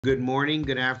Good morning,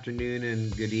 good afternoon,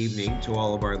 and good evening to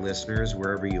all of our listeners,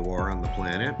 wherever you are on the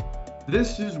planet.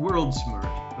 This is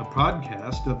WorldSmart, a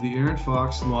podcast of the Arent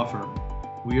Fox Law Firm.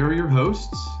 We are your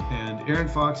hosts and Arent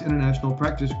Fox International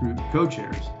Practice Group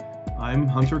co-chairs. I'm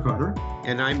Hunter Carter.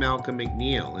 And I'm Malcolm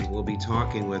McNeil, and we'll be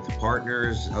talking with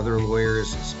partners, other lawyers,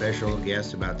 special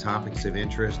guests about topics of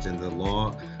interest in the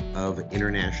law of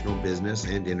international business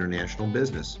and international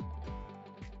business.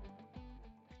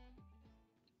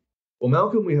 Well,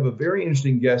 Malcolm, we have a very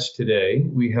interesting guest today.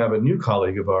 We have a new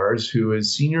colleague of ours who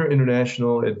is Senior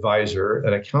International Advisor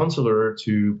and a counselor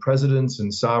to presidents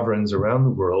and sovereigns around the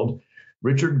world,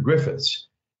 Richard Griffiths.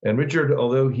 And Richard,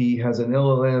 although he has an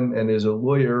LLM and is a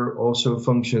lawyer, also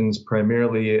functions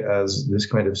primarily as this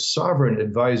kind of sovereign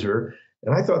advisor.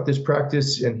 And I thought this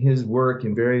practice and his work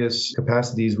in various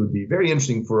capacities would be very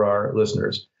interesting for our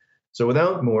listeners. So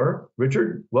without more,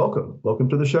 Richard, welcome. Welcome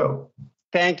to the show.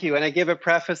 Thank you. And I give a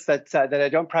preface that I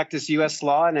don't practice U.S.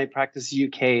 law and I practice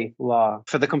UK law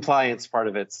for the compliance part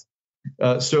of it.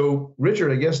 So,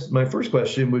 Richard, I guess my first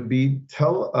question would be,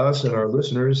 tell us and our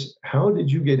listeners, how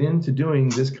did you get into doing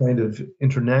this kind of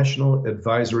international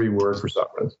advisory work for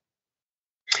sovereigns?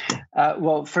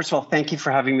 Well, first of all, thank you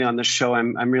for having me on the show.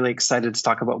 I'm really excited to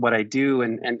talk about what I do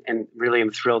and really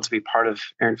am thrilled to be part of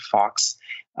Arent Fox.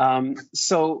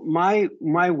 So my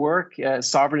work,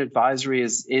 sovereign advisory,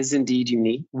 is indeed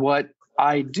unique. What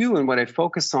I do and what I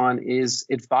focus on is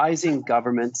advising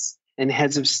governments and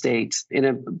heads of state in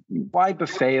a wide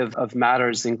buffet of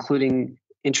matters, including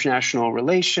international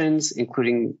relations,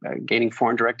 including gaining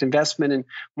foreign direct investment, and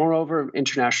moreover,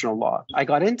 international law. I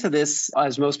got into this,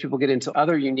 as most people get into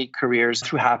other unique careers,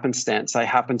 through happenstance. I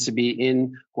happened to be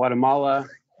in Guatemala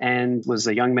and was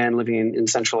a young man living in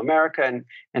Central America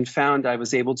and found I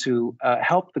was able to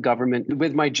help the government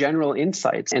with my general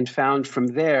insights, and found from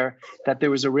there that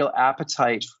there was a real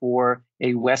appetite for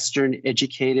a Western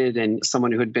educated and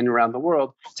someone who had been around the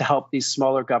world to help these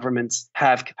smaller governments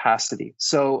have capacity.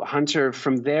 So Hunter,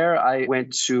 from there, I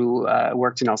went to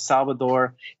worked in El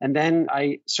Salvador, and then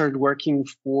I started working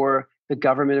for the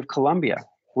government of Colombia,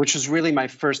 which was really my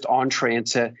first entree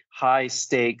into high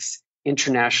stakes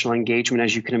international engagement.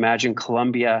 As you can imagine,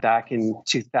 Colombia back in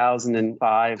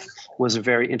 2005 was a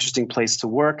very interesting place to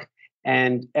work.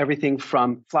 And everything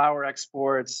from flower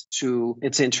exports to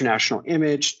its international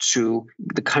image to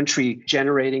the country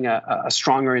generating a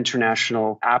stronger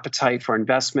international appetite for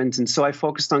investment. And so I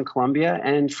focused on Colombia.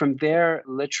 And from there,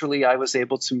 literally, I was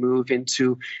able to move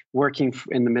into working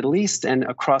in the Middle East and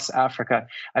across Africa.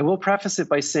 I will preface it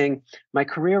by saying my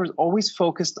career was always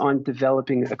focused on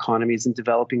developing economies and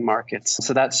developing markets.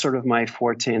 So that's sort of my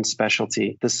forte and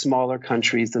specialty, the smaller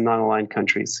countries, the non-aligned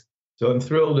countries. So I'm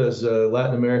thrilled as a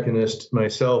Latin Americanist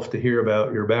myself to hear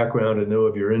about your background and know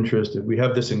of your interest. We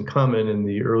have this in common. In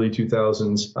the early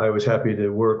 2000s, I was happy to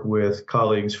work with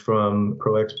colleagues from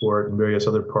Pro-Export and various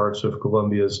other parts of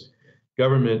Colombia's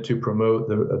government to promote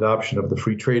the adoption of the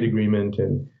free trade agreement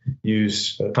and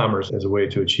use commerce as a way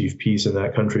to achieve peace in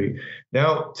that country.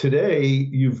 Now, today,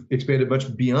 you've expanded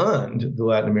much beyond the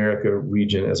Latin America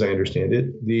region, as I understand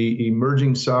it. The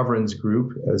Emerging Sovereigns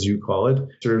Group, as you call it,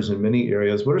 serves in many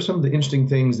areas. What are some of the interesting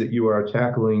things that you are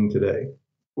tackling today?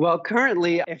 Well,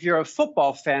 currently, if you're a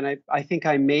football fan, I think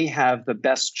I may have the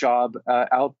best job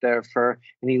out there for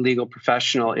any legal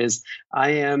professional. Is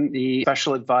I am the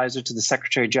special advisor to the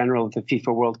Secretary General of the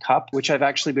FIFA World Cup, which I've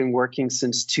actually been working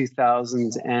since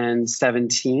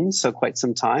 2017, so quite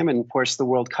some time. And of course, the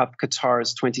World Cup Qatar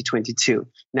is 2022.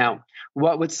 Now,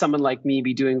 what would someone like me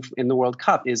be doing in the World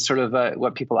Cup is sort of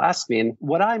what people ask me. And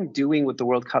what I'm doing with the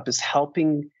World Cup is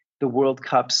helping the World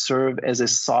Cup serve as a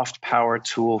soft power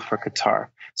tool for Qatar.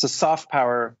 So soft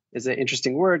power is an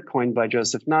interesting word coined by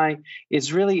Joseph Nye.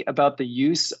 It's really about the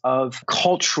use of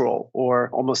cultural or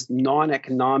almost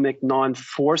non-economic,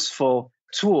 non-forceful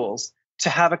tools to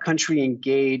have a country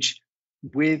engage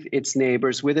with its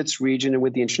neighbors, with its region, and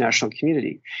with the international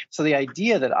community. So the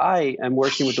idea that I am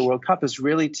working with the World Cup is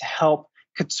really to help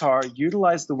Qatar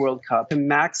utilize the World Cup to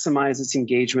maximize its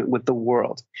engagement with the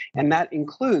world. And that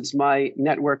includes my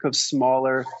network of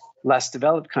smaller, less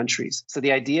developed countries. So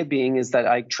the idea being is that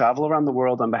I travel around the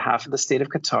world on behalf of the state of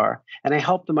Qatar, and I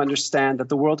help them understand that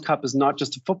the World Cup is not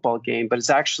just a football game, but it's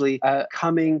actually a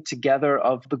coming together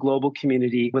of the global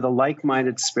community with a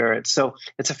like-minded spirit. So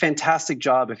it's a fantastic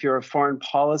job. If you're a foreign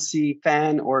policy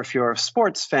fan or if you're a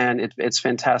sports fan, it's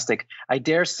fantastic. I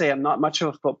dare say I'm not much of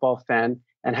a football fan.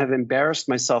 and have embarrassed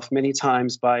myself many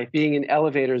times by being in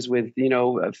elevators with,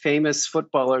 famous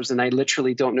footballers, and I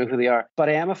literally don't know who they are. But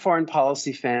I am a foreign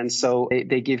policy fan, so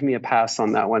they give me a pass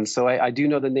on that one. So I do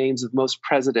know the names of most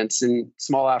presidents in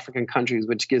small African countries,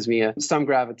 which gives me some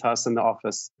gravitas in the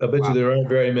office. I bet you there aren't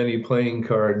very many playing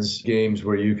cards games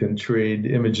where you can trade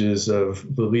images of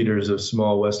the leaders of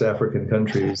small West African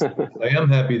countries. I am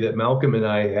happy that Malcolm and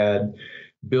I had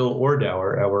Bill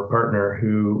Ordauer, our partner,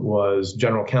 who was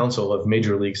general counsel of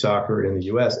Major League Soccer in the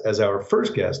U.S., as our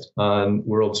first guest on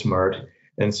WorldSmart.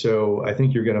 And so I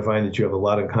think you're going to find that you have a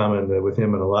lot in common with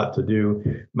him and a lot to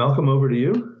do. Malcolm, over to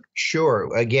you.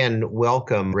 Sure. Again,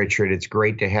 welcome, Richard. It's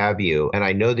great to have you. And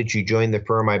I know that you joined the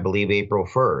firm, I believe, April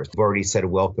 1st. I've already said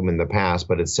welcome in the past,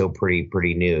 but it's still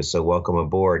pretty new. So welcome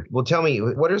aboard. Well, tell me,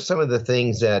 what are some of the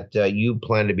things that you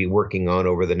plan to be working on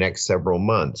over the next several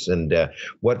months? And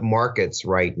what markets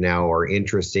right now are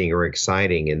interesting or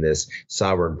exciting in this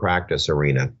sovereign practice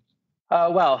arena?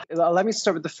 Well, let me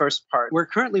start with the first part. We're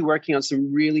currently working on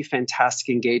some really fantastic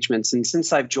engagements. And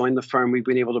since I've joined the firm, we've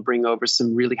been able to bring over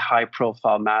some really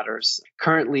high-profile matters.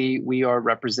 Currently, we are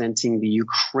representing the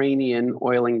Ukrainian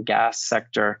oil and gas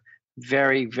sector.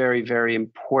 Very, very, very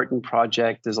important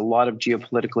project. There's a lot of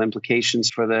geopolitical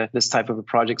implications for this type of a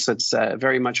project. So it's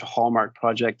very much a hallmark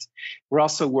project. We're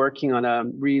also working on a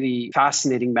really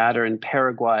fascinating matter in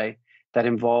Paraguay that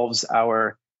involves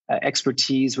our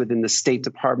expertise within the State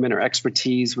Department or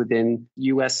expertise within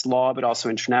U.S. law, but also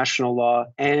international law.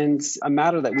 And a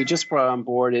matter that we just brought on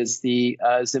board is the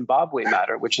Zimbabwe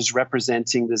matter, which is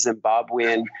representing the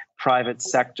Zimbabwean private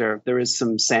sector. There is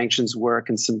some sanctions work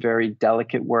and some very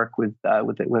delicate work with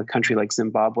a country like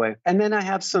Zimbabwe. And then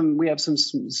we have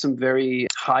some very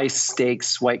high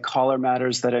stakes white collar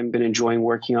matters that I've been enjoying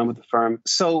working on with the firm.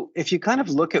 So if you kind of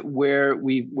look at where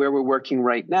we're working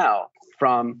right now,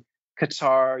 from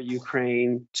Qatar,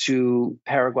 Ukraine, to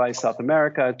Paraguay, South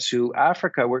America, to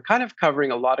Africa, we're kind of covering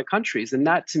a lot of countries. And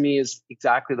that to me is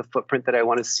exactly the footprint that I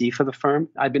want to see for the firm.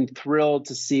 I've been thrilled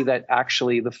to see that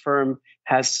actually the firm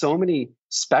has so many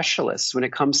specialists when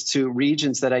it comes to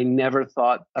regions that I never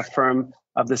thought a firm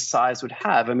of this size would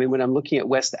have. I mean, when I'm looking at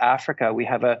West Africa, we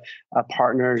have a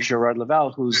partner, Gerard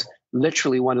Laval, who's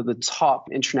literally one of the top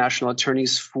international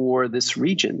attorneys for this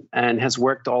region and has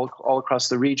worked all across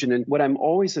the region. And what I'm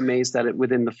always amazed at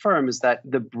within the firm is that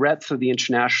the breadth of the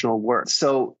international work.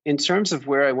 So in terms of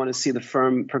where I want to see the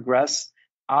firm progress,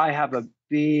 I have a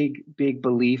big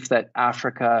belief that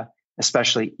Africa,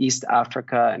 especially East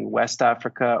Africa and West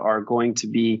Africa, are going to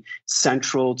be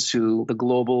central to the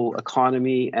global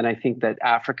economy. And I think that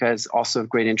Africa is also of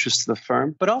great interest to the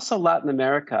firm, but also Latin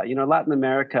America. Latin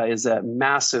America is a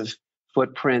massive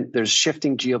footprint. There's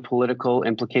shifting geopolitical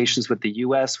implications with the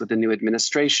U.S., with the new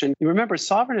administration. You remember,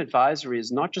 sovereign advisory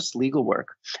is not just legal work.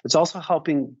 It's also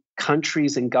helping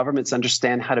countries and governments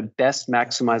understand how to best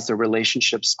maximize their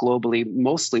relationships globally,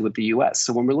 mostly with the U.S.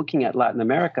 So when we're looking at Latin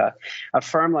America, a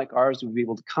firm like ours would be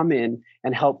able to come in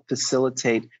and help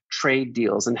facilitate trade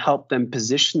deals and help them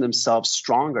position themselves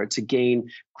stronger to gain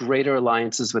greater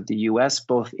alliances with the U.S.,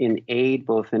 both in aid,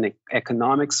 both in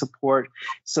economic support.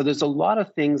 So there's a lot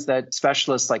of things that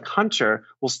specialists like Hunter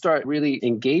will start really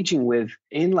engaging with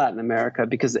in Latin America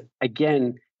because,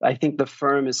 again, I think the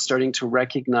firm is starting to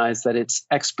recognize that its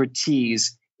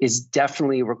expertise is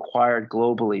definitely required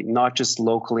globally, not just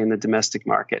locally in the domestic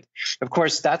market. Of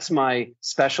course, that's my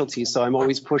specialty, so I'm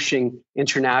always pushing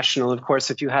international. Of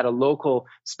course, if you had a local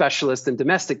specialist in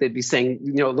domestic, they'd be saying,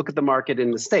 look at the market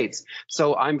in the States.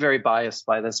 So I'm very biased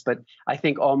by this, but I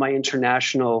think all my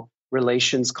international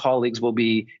relations colleagues will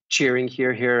be cheering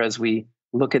here as we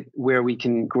look at where we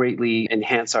can greatly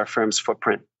enhance our firm's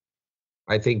footprint.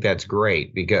 I think that's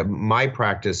great because my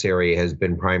practice area has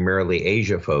been primarily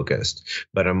Asia focused,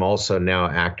 but I'm also now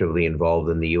actively involved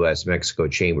in the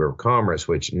U.S.-Mexico Chamber of Commerce,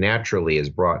 which naturally has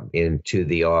brought into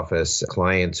the office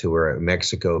clients who are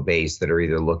Mexico based that are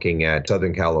either looking at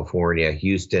Southern California,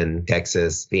 Houston,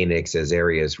 Texas, Phoenix as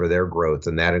areas for their growth.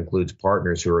 And that includes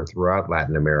partners who are throughout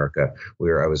Latin America,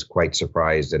 where I was quite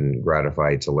surprised and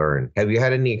gratified to learn. Have you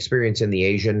had any experience in the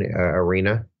Asian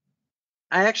arena?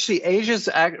 Asia's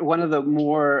one of the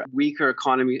more weaker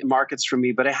economy markets for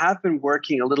me, but I have been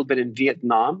working a little bit in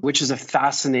Vietnam, which is a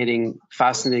fascinating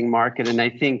market. And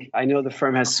I know the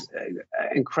firm has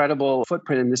incredible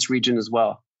footprint in this region as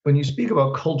well. When you speak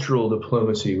about cultural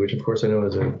diplomacy, which of course I know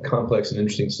is a complex and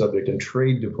interesting subject, and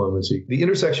trade diplomacy, the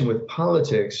intersection with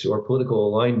politics or political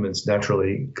alignments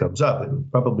naturally comes up and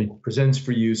probably presents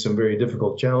for you some very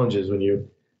difficult challenges. When you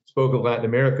spoke of Latin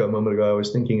America a moment ago, I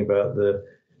was thinking about the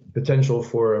potential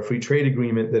for a free trade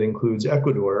agreement that includes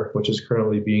Ecuador, which is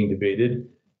currently being debated,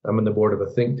 I'm on the board of a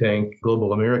think tank,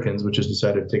 Global Americans, which has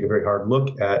decided to take a very hard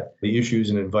look at the issues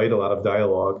and invite a lot of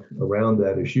dialogue around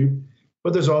that issue.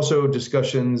 But there's also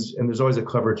discussions, and there's always a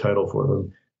clever title for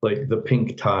them, like the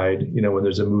pink tide, when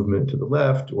there's a movement to the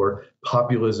left, or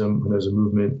populism when there's a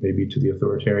movement maybe to the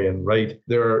authoritarian right.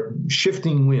 There are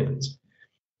shifting winds.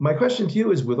 My question to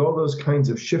you is, with all those kinds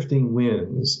of shifting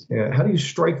winds, how do you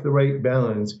strike the right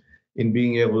balance in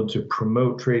being able to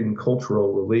promote trade and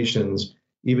cultural relations,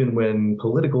 even when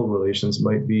political relations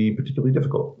might be particularly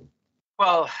difficult?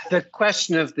 Well, the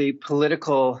question of the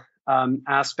political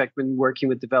aspect when working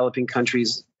with developing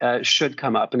countries should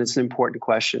come up, and it's an important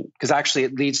question, because actually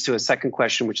it leads to a second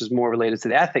question, which is more related to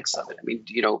the ethics of it. I mean,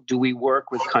 do we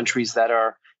work with countries that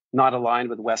are not aligned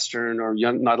with Western or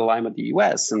not aligned with the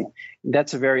U.S.? And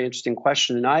that's a very interesting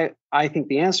question. And I think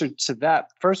the answer to that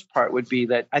first part would be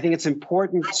that I think it's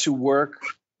important to work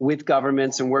with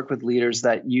governments and work with leaders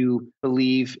that you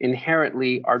believe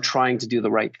inherently are trying to do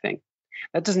the right thing.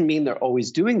 That doesn't mean they're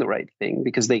always doing the right thing,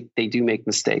 because they do make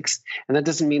mistakes. And that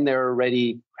doesn't mean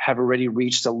have already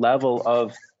reached a level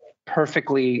of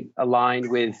perfectly aligned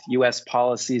with U.S.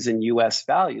 policies and U.S.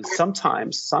 values.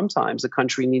 Sometimes a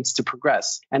country needs to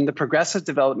progress. And the progressive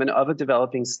development of a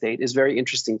developing state is very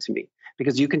interesting to me,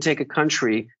 because you can take a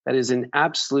country that is in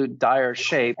absolute dire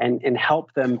shape and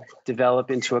help them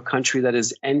develop into a country that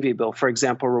is enviable. For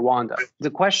example, Rwanda.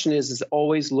 The question is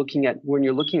always looking at, when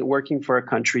you're looking at working for a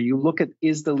country, you look at,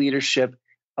 is the leadership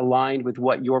aligned with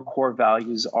what your core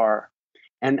values are?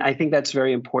 And I think that's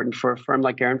very important for a firm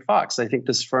like Arent Fox. I think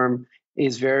this firm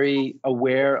is very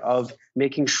aware of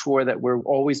making sure that we're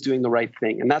always doing the right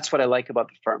thing. And that's what I like about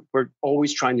the firm. We're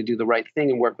always trying to do the right thing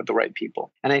and work with the right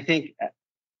people. And I think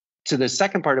to the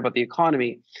second part about the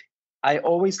economy, I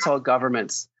always tell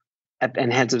governments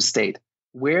and heads of state,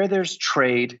 where there's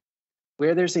trade,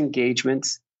 where there's engagement,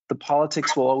 the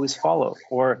politics will always follow,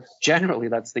 or generally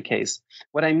that's the case.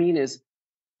 What I mean is,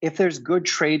 if there's good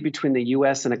trade between the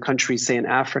U.S. and a country, say in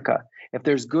Africa, if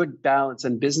there's good balance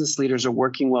and business leaders are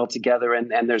working well together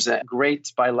and there's a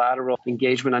great bilateral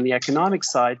engagement on the economic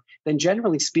side, then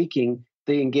generally speaking,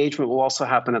 the engagement will also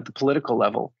happen at the political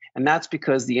level. And that's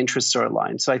because the interests are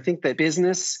aligned. So I think that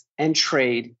business and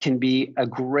trade can be a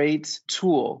great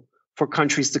tool for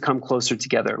countries to come closer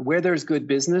together. Where there's good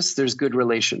business, there's good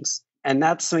relations. And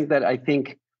that's something that I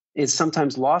think is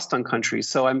sometimes lost on countries.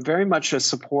 So I'm very much a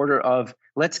supporter of,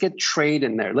 let's get trade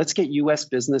in there. Let's get U.S.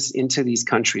 business into these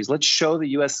countries. Let's show the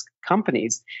U.S.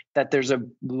 companies that there's a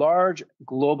large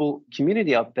global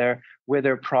community out there where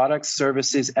their products,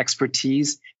 services,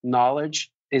 expertise,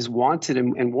 knowledge is wanted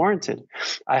and warranted.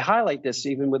 I highlight this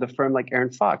even with a firm like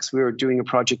Arent Fox. We were doing a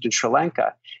project in Sri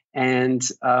Lanka, and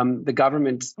the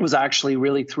government was actually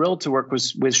really thrilled to work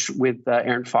with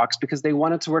Arent Fox, because they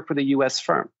wanted to work with a U.S.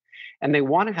 firm. And they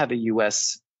want to have a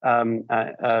U.S.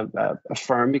 A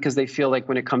firm, because they feel like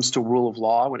when it comes to rule of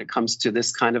law, when it comes to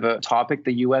this kind of a topic,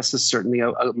 the U.S. is certainly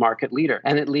a market leader.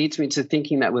 And it leads me to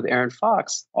thinking that with Arent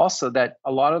Fox, also that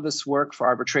a lot of this work for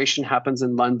arbitration happens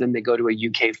in London. They go to a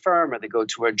UK firm, or they go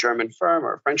to a German firm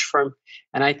or a French firm.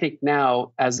 And I think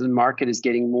now, as the market is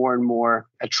getting more and more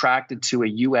attracted to a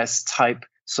U.S. type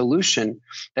solution,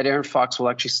 that Arent Fox will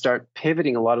actually start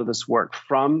pivoting a lot of this work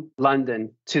from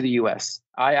London to the US.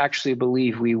 I actually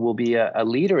believe we will be a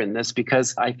leader in this,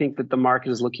 because I think that the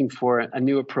market is looking for a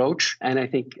new approach. And I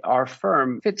think our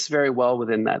firm fits very well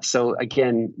within that. So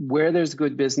again, where there's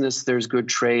good business, there's good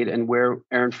trade. And where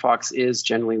Arent Fox is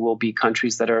generally will be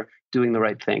countries that are doing the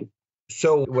right thing.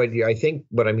 So I think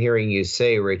what I'm hearing you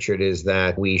say, Richard, is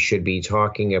that we should be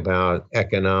talking about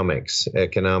economics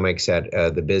at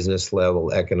the business level,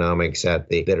 economics that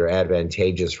are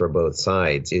advantageous for both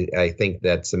sides. I think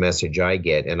that's the message I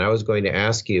get. And I was going to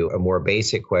ask you a more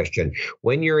basic question.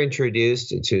 When you're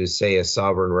introduced to, say, a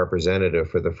sovereign representative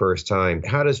for the first time,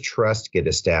 how does trust get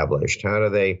established? How do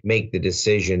they make the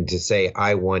decision to say,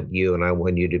 I want you and I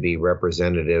want you to be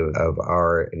representative of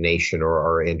our nation or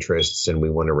our interests, and we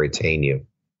want to retain you?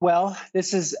 Well,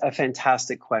 this is a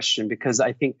fantastic question, because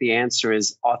I think the answer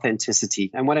is authenticity.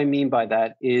 And what I mean by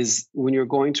that is, when you're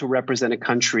going to represent a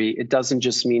country, it doesn't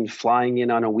just mean flying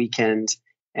in on a weekend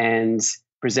and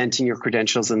presenting your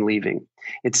credentials and leaving.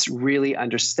 It's really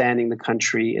understanding the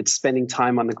country. It's spending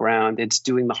time on the ground. It's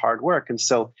doing the hard work. And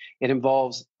so it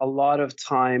involves a lot of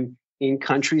time in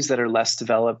countries that are less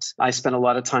developed. I spent a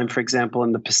lot of time, for example,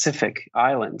 in the Pacific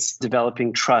Islands,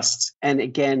 developing trust. And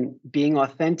again, being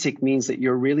authentic means that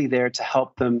you're really there to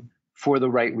help them for the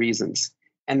right reasons.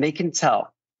 And they can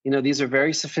tell. These are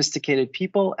very sophisticated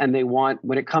people, and they want,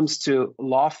 when it comes to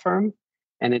law firm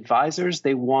and advisors,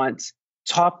 they want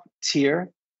top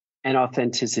tier and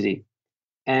authenticity.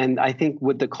 And I think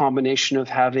with the combination of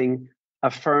having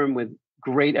a firm with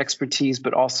great expertise,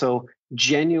 but also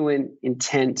genuine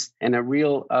intent and a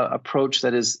real approach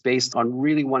that is based on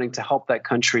really wanting to help that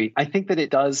country, I think that it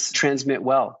does transmit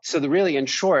well. So really, in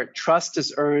short, trust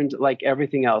is earned like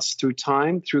everything else through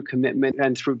time, through commitment,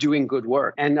 and through doing good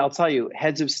work. And I'll tell you,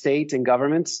 heads of state and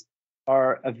governments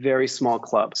are a very small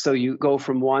club. So you go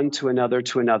from one to another,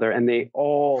 and they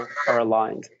all are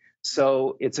aligned.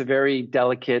 So it's a very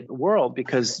delicate world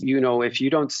because, if you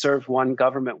don't serve one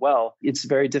government well, it's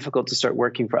very difficult to start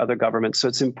working for other governments. So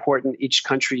it's important each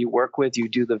country you work with, you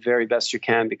do the very best you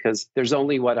can because there's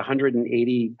only,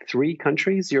 183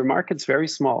 countries? Your market's very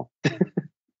small.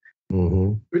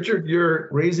 Mm-hmm. Richard, you're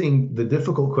raising the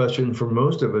difficult question for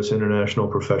most of us international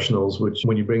professionals, which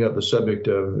when you bring up the subject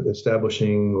of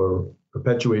establishing or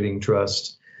perpetuating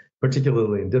trust,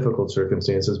 particularly in difficult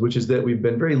circumstances, which is that we've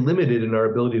been very limited in our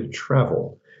ability to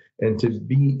travel and to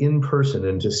be in person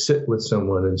and to sit with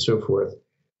someone and so forth.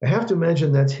 I have to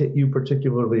imagine that's hit you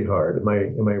particularly hard. Am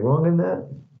I wrong in that?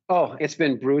 Oh, it's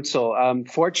been brutal.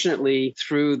 Fortunately,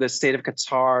 through the state of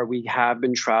Qatar, we have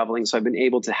been traveling. So I've been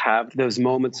able to have those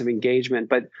moments of engagement.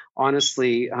 But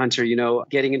honestly, Hunter,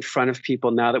 getting in front of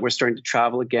people now that we're starting to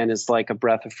travel again is like a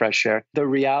breath of fresh air. The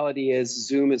reality is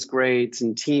Zoom is great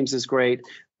and Teams is great.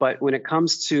 But when it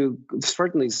comes to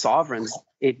certainly sovereigns,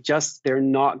 they're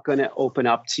not going to open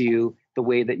up to you the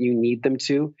way that you need them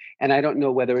to. And I don't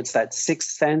know whether it's that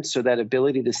sixth sense or that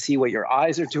ability to see what your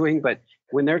eyes are doing, but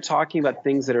when they're talking about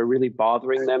things that are really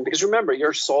bothering them, because remember,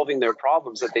 you're solving their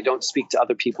problems that they don't speak to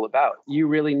other people about. You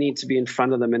really need to be in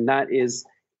front of them. And that is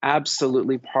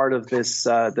absolutely part of this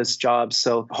job.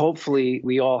 So hopefully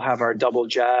we all have our double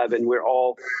jab and we're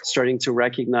all starting to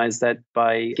recognize that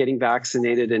by getting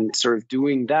vaccinated and sort of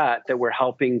doing that we're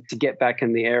helping to get back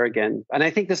in the air again. And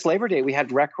I think this Labor Day, we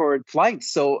had record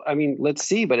flights. So, let's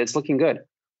see, but it's looking good.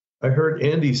 I heard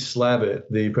Andy Slavitt,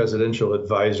 the presidential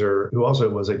advisor, who also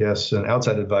was, I guess, an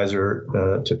outside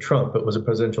advisor to Trump, but was a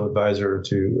presidential advisor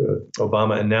to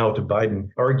Obama and now to Biden,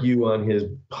 argue on his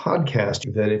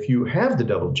podcast that if you have the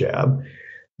double jab,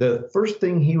 the first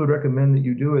thing he would recommend that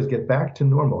you do is get back to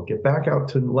normal, get back out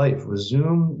to life,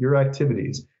 resume your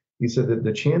activities. He said that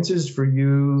the chances for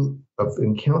you of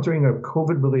encountering a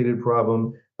COVID-related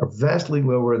problem are vastly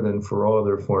lower than for all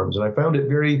other forms. And I found it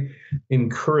very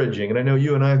encouraging. And I know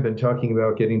you and I have been talking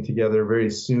about getting together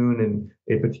very soon in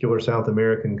a particular South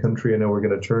American country. I know we're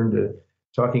going to turn to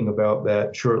talking about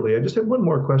that shortly. I just have one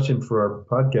more question for our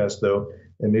podcast, though,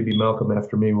 and maybe Malcolm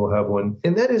after me will have one.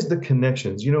 And that is the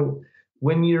connections.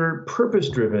 When you're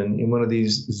purpose-driven in one of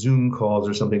these Zoom calls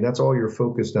or something, that's all you're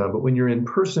focused on. But when you're in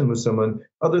person with someone,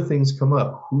 other things come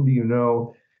up. Who do you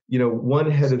know? One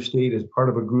head of state is part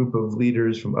of a group of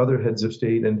leaders from other heads of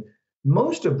state. And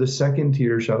most of the second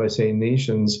tier, shall I say,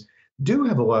 nations do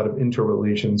have a lot of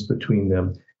interrelations between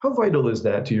them. How vital is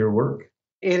that to your work?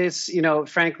 It is,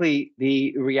 frankly,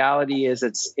 the reality is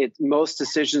most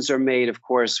decisions are made, of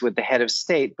course, with the head of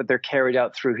state, but they're carried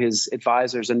out through his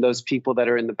advisors and those people that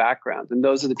are in the background. And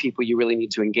those are the people you really need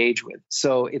to engage with.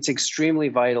 So it's extremely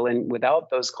vital. And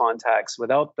without those contacts,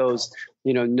 without those,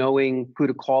 knowing who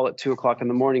to call at 2:00 in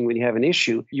the morning when you have an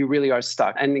issue, you really are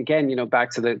stuck. And again,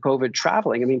 back to the COVID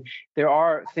traveling, there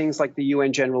are things like the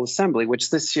UN General Assembly, which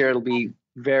this year it'll be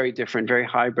very different, very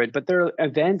hybrid, but there are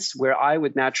events where I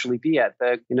would naturally be at,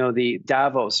 the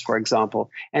Davos, for example.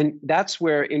 And that's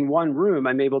where in one room,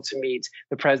 I'm able to meet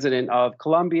the president of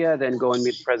Colombia, then go and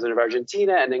meet the president of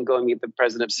Argentina, and then go and meet the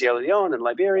president of Sierra Leone and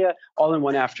Liberia, all in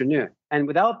one afternoon. And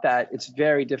without that, it's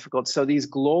very difficult. So these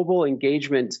global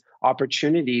engagement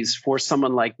opportunities for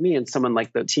someone like me and someone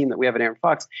like the team that we have at Arent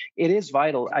Fox, it is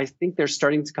vital. I think they're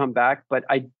starting to come back, but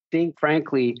I think,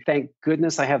 frankly, thank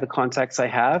goodness I have the contacts I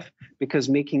have, because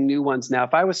making new ones now,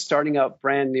 if I was starting out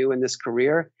brand new in this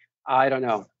career, I don't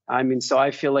know. So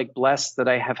I feel like blessed that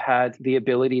I have had the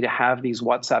ability to have these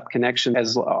WhatsApp connections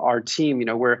as our team.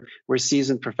 We're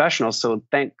seasoned professionals. So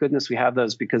thank goodness we have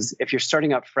those, because if you're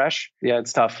starting out fresh,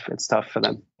 it's tough. It's tough for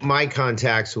them. My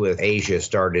contacts with Asia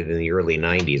started in the early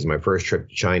 90s. My first trip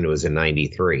to China was in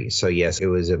 93. So yes, it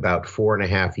was about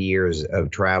 4.5 years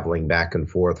of traveling back and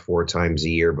forth 4 times a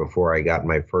year before I got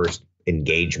my first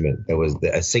engagement. That was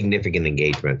a significant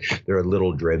engagement. There are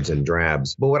little dribs and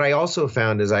drabs. But what I also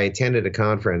found is I attended a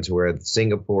conference where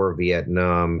Singapore,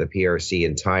 Vietnam, the PRC,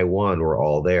 and Taiwan were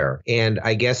all there. And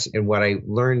I guess, and what I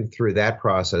learned through that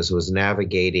process was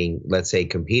navigating, let's say,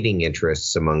 competing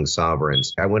interests among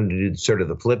sovereigns. I wanted to do sort of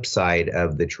the flip side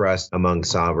of the trust among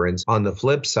sovereigns. On the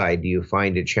flip side, do you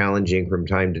find it challenging from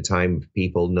time to time if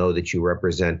people know that you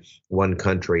represent one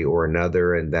country or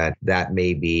another, and that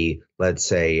may be, let's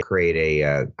say, create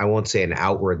I won't say an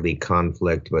outwardly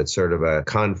conflict, but sort of a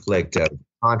conflict of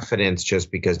confidence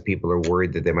just because people are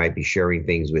worried that they might be sharing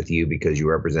things with you because you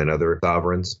represent other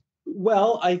sovereigns?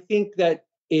 Well, I think that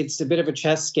it's a bit of a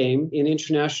chess game. In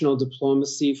international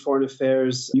diplomacy, foreign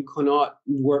affairs, you cannot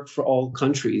work for all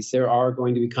countries. There are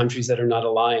going to be countries that are not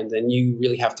aligned, and you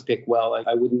really have to pick well.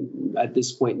 I wouldn't at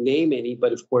this point name any,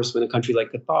 but of course, when a country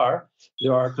like Qatar,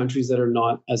 there are countries that are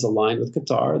not as aligned with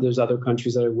Qatar. There's other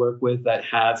countries that I work with that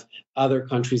have other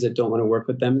countries that don't want to work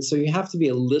with them. So you have to be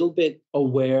a little bit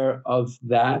aware of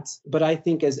that. But I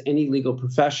think as any legal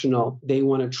professional, they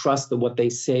want to trust that what they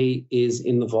say is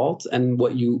in the vault and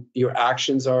what your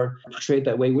actions are portrayed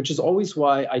that way, which is always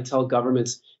why I tell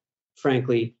governments,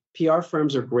 frankly, PR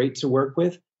firms are great to work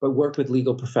with, but work with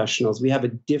legal professionals. We have a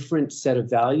different set of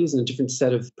values and a different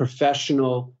set of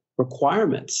professional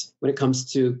requirements when it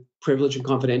comes to privilege and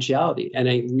confidentiality. And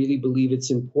I really believe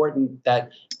it's important that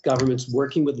governments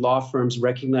working with law firms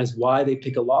recognize why they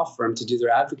pick a law firm to do their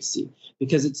advocacy,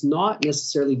 because it's not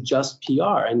necessarily just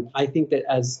PR. And I think that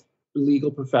as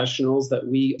legal professionals that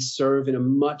we serve in a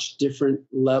much different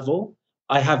level.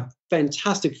 I have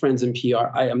fantastic friends in PR.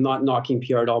 I am not knocking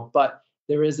PR at all, but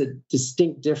there is a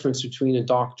distinct difference between a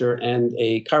doctor and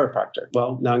a chiropractor.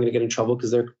 Well, now I'm going to get in trouble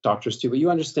because they're doctors too, but you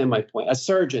understand my point. A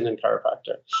surgeon and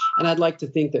chiropractor. And I'd like to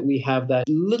think that we have that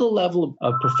little level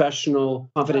of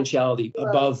professional confidentiality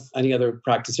above any other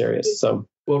practice areas. So,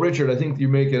 well, Richard, I think you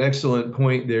make an excellent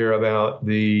point there about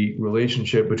the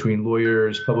relationship between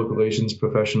lawyers, public relations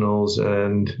professionals,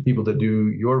 and people that do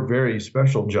your very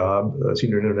special job,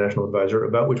 Senior International Advisor,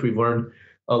 about which we've learned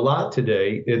a lot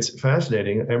today. It's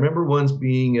fascinating. I remember once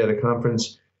being at a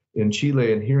conference in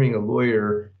Chile and hearing a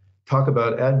lawyer talk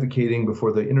about advocating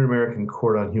before the Inter-American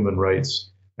Court on Human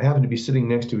Rights. I happened to be sitting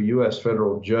next to a U.S.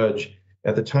 federal judge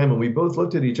at the time, and we both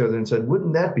looked at each other and said,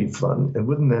 wouldn't that be fun? And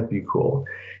wouldn't that be cool?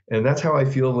 And that's how I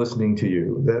feel listening to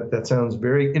you. That sounds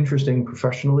very interesting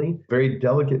professionally, very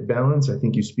delicate balance. I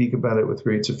think you speak about it with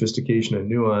great sophistication and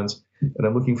nuance. And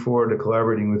I'm looking forward to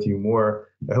collaborating with you more.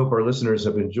 I hope our listeners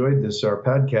have enjoyed this, our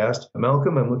podcast.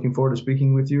 Malcolm, I'm looking forward to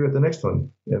speaking with you at the next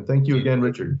one. And thank you again,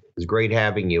 Richard. It's great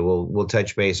having you. We'll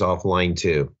touch base offline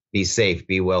too. Be safe.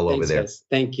 Be well. Thanks, over there. Guys.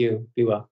 Thank you. Be well.